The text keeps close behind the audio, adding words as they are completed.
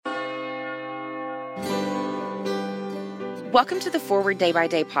Welcome to the Forward Day by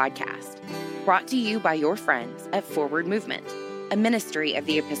Day podcast, brought to you by your friends at Forward Movement, a ministry of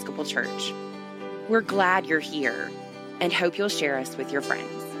the Episcopal Church. We're glad you're here and hope you'll share us with your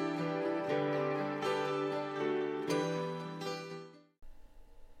friends.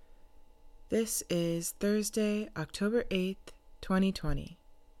 This is Thursday, October 8th, 2020.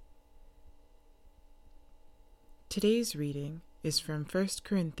 Today's reading is from 1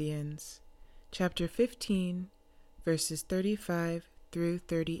 Corinthians, chapter 15, verses 35 through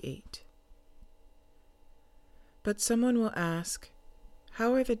 38. But someone will ask,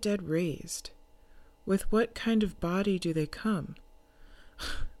 how are the dead raised? With what kind of body do they come?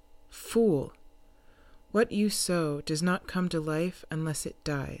 Fool! What you sow does not come to life unless it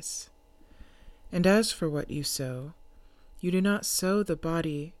dies. And as for what you sow, you do not sow the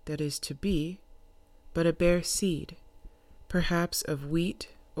body that is to be, but a bare seed, perhaps of wheat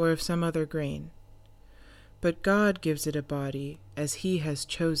or of some other grain. But God gives it a body as He has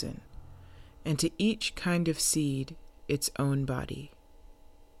chosen, and to each kind of seed its own body.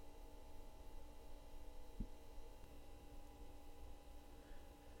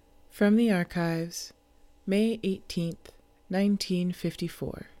 From the Archives, May 18th,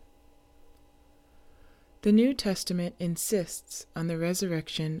 1954. The New Testament insists on the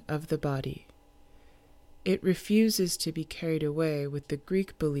resurrection of the body. It refuses to be carried away with the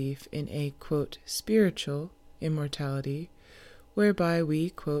Greek belief in a, quote, spiritual immortality, whereby we,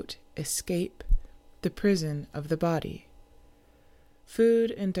 quote, escape the prison of the body.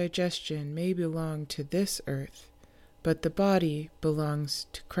 Food and digestion may belong to this earth, but the body belongs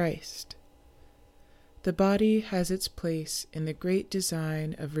to Christ. The body has its place in the great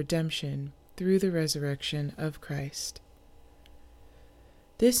design of redemption through the resurrection of Christ.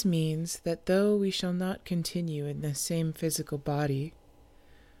 This means that though we shall not continue in the same physical body,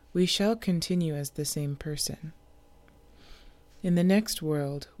 we shall continue as the same person. In the next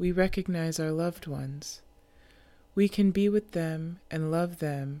world, we recognize our loved ones. We can be with them and love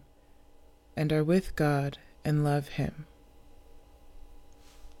them, and are with God and love Him.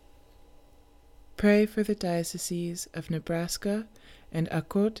 Pray for the dioceses of Nebraska and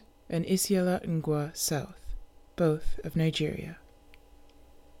Akot and Isiala Ngwa South, both of Nigeria.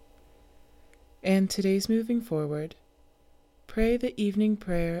 And today's moving forward, pray the evening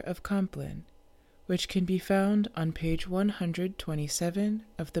prayer of Compline, which can be found on page 127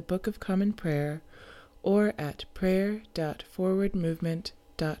 of the Book of Common Prayer or at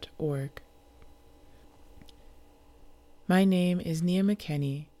prayer.forwardmovement.org. My name is Nia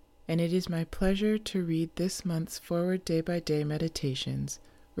McKenney, and it is my pleasure to read this month's Forward Day by Day Meditations,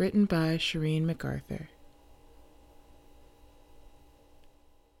 written by Shireen MacArthur.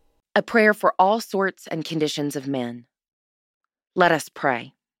 A prayer for all sorts and conditions of men. Let us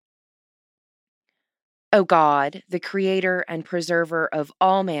pray. O God, the Creator and Preserver of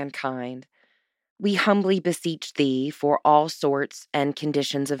all mankind, we humbly beseech Thee for all sorts and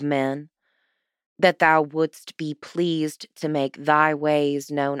conditions of men, that Thou wouldst be pleased to make Thy ways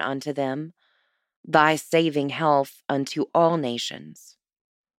known unto them, Thy saving health unto all nations.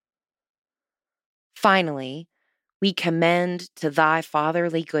 Finally, we commend to Thy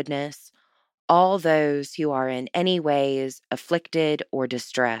fatherly goodness all those who are in any ways afflicted or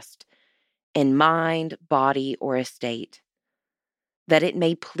distressed, in mind, body, or estate, that it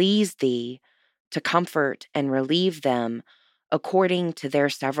may please Thee to comfort and relieve them according to their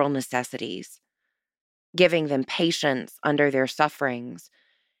several necessities, giving them patience under their sufferings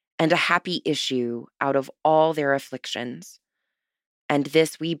and a happy issue out of all their afflictions. And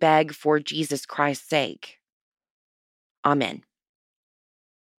this we beg for Jesus Christ's sake. Amen.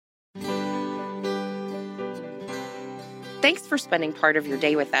 Thanks for spending part of your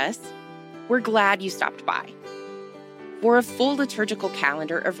day with us. We're glad you stopped by. For a full liturgical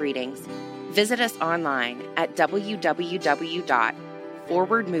calendar of readings, visit us online at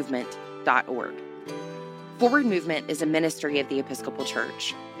www.forwardmovement.org. Forward Movement is a ministry of the Episcopal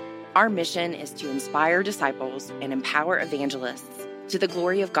Church. Our mission is to inspire disciples and empower evangelists to the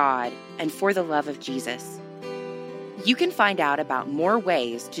glory of God and for the love of Jesus. You can find out about more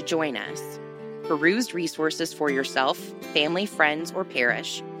ways to join us, peruse resources for yourself, family, friends, or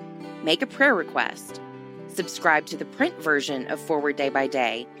parish, make a prayer request, subscribe to the print version of Forward Day by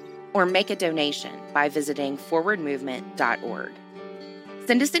Day, or make a donation by visiting forwardmovement.org.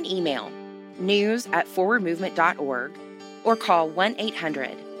 Send us an email, news@forwardmovement.org, or call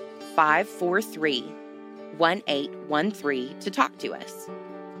 1-800-543-1813 to talk to us.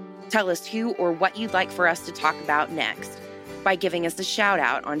 Tell us who or what you'd like for us to talk about next by giving us a shout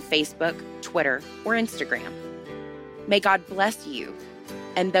out on Facebook, Twitter, or Instagram. May God bless you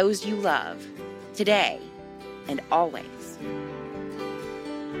and those you love today and always.